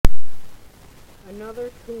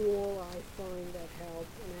Another tool I find that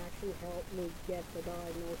helps and actually helped me get the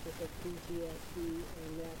diagnosis of PTSD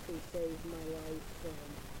and actually saved my life from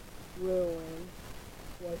ruin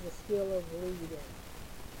was the skill of reading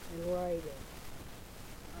and writing.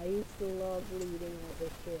 I used to love reading as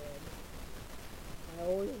a kid. I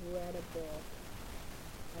always read a book.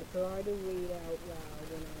 I tried to read out loud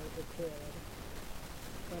when I was a kid,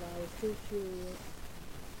 but I was too curious.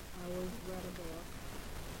 I always read a book.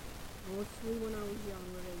 Mostly when I was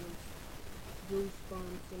younger, it was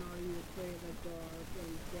Goosebumps and Are You Afraid of the Dark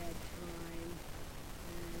and Dead Time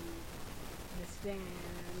and The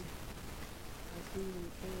Stand, Stephen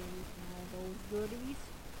King, and all those goodies.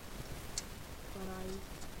 But I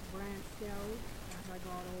branched out as I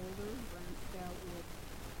got older, branched out with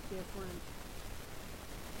different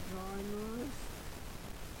genres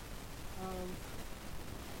of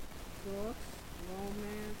books,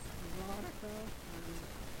 romance, erotica, and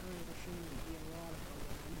kind of ashamed of the erotica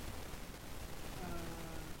one.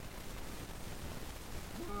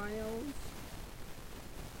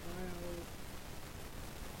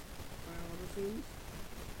 Biographies,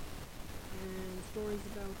 and stories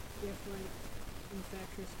about different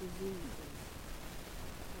infectious diseases.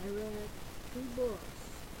 I read 2 books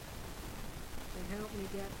that helped me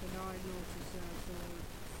get the diagnosis that I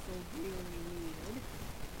so dearly needed,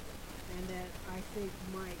 and that I think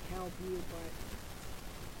might help you, but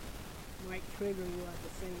might trigger you at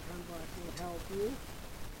the same time, but will help you.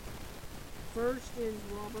 First is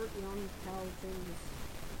Robert Young Pelton's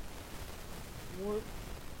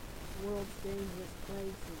World's Dangerous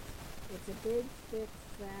Places. It's a big, thick,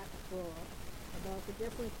 fat book about the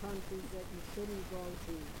different countries that you shouldn't go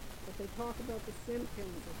to. But they talk about the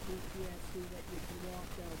symptoms of PTSD that you can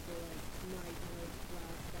watch out for, like nightmares,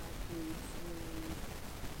 flashback dreams, and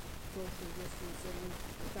social distancing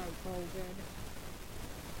without COVID,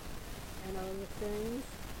 and other things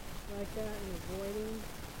like that, and avoiding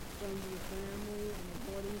friends and family, and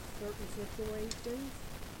avoiding certain situations.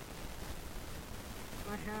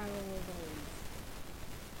 I had all those.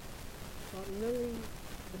 But really,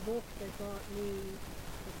 the book that got me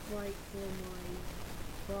to fight for my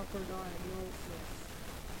proper diagnosis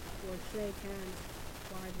was Shake Hands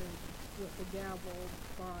with the Devil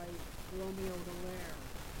by Romeo Dallaire.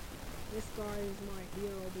 This guy is my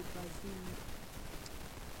hero because he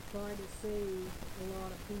tried to save a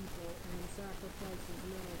lot of people and sacrificed his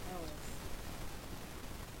mental health,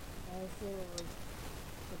 all for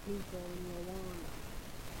the people in Rwanda.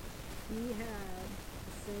 He had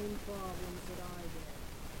the same problems that I did: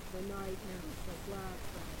 the nightmares, the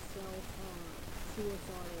flashbacks, self-harm,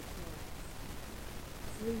 suicidal thoughts,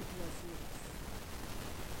 sleeplessness.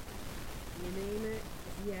 You name it,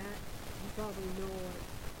 if you probably know it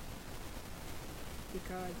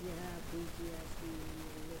because you have PTSD and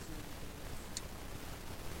you're listening to this.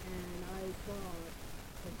 And I fought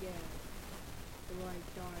to get the right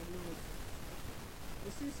diagnosis.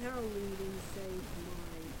 This is how reading saved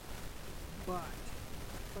my butt.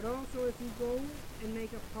 But also, if you go and make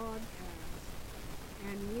a podcast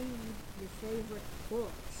and read your favorite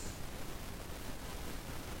books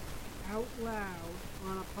out loud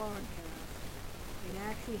on a podcast, it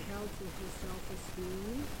actually helps with your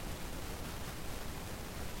self-esteem.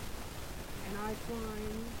 And I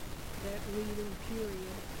find that reading,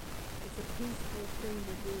 period, is a peaceful thing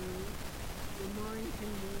to do. Your mind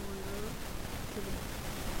can wander to the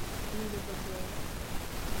beat of the book,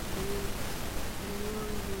 and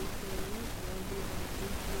learn new things, whether it be about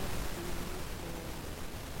PTSD or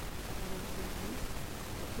other things.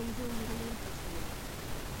 But things are really interesting.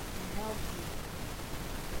 It helps you.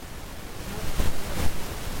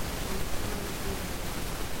 It helps you.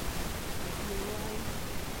 If you're right,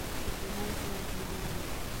 you're most likely to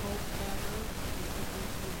cope better with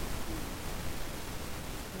PTSD.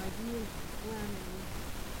 Ian Fleming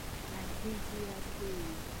had PTSD,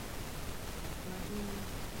 but he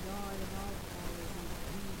died of alcoholism, but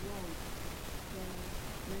he wrote the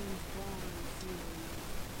James Bond series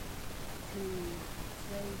to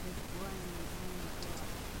save his brain and own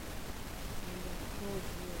blood, and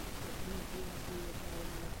appropriate the PTSD was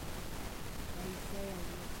going with it. But he failed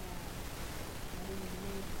with that. But he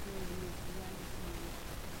made sure his legacy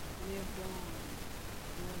lived on.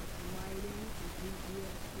 Was writing and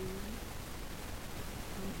PTSD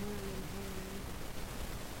come hand in hand.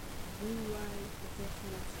 We write a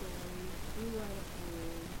fictional story, we write a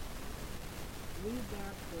poem, read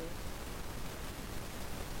that book.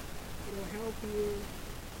 It'll help you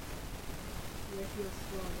with your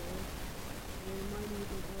struggle, and it might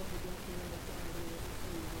even help you get the right diagnosis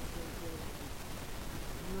and responsibility.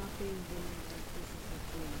 I'm not being dramatic, this is the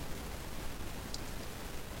truth.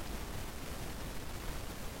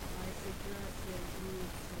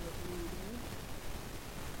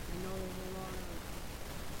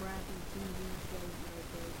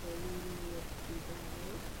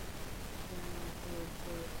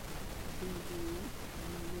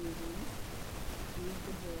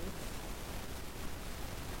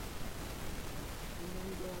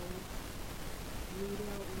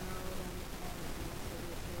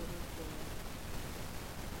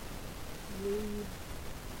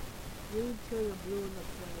 Read till you're blue in the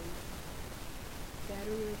face.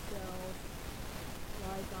 Better yourself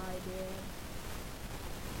like I did,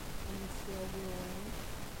 and still doing.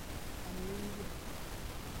 And read,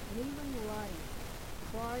 and even write.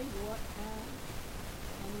 Try what has,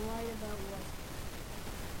 and write about what's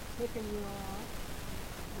ticking you off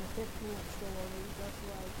in a fictional story, just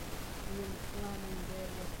like Ian Fleming did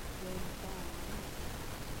with James Bond.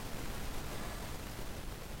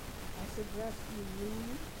 I suggest you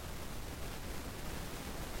read,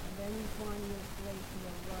 and then you find your place in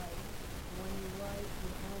your life. When you write,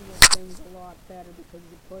 you handle things a lot better because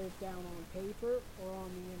you put it down on paper or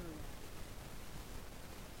on the internet.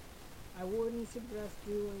 I wouldn't suggest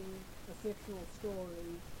doing a fictional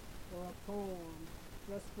story or a poem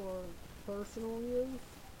just for personal use.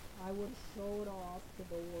 I would show it off to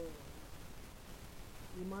the world.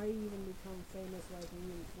 You might even become famous like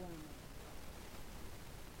Ian Fleming.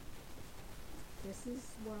 This is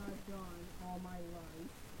what I've done all my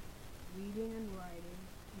life, reading and writing,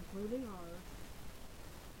 including art,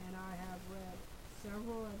 and I have read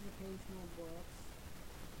several educational books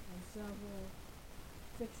and several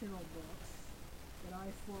fictional books that I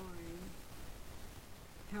find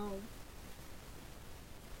help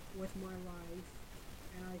with my life,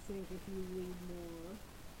 and I think if you read more,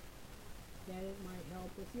 that it might help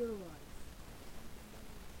with your life.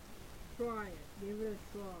 Try it. Give it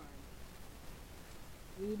a try.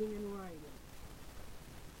 Reading and writing.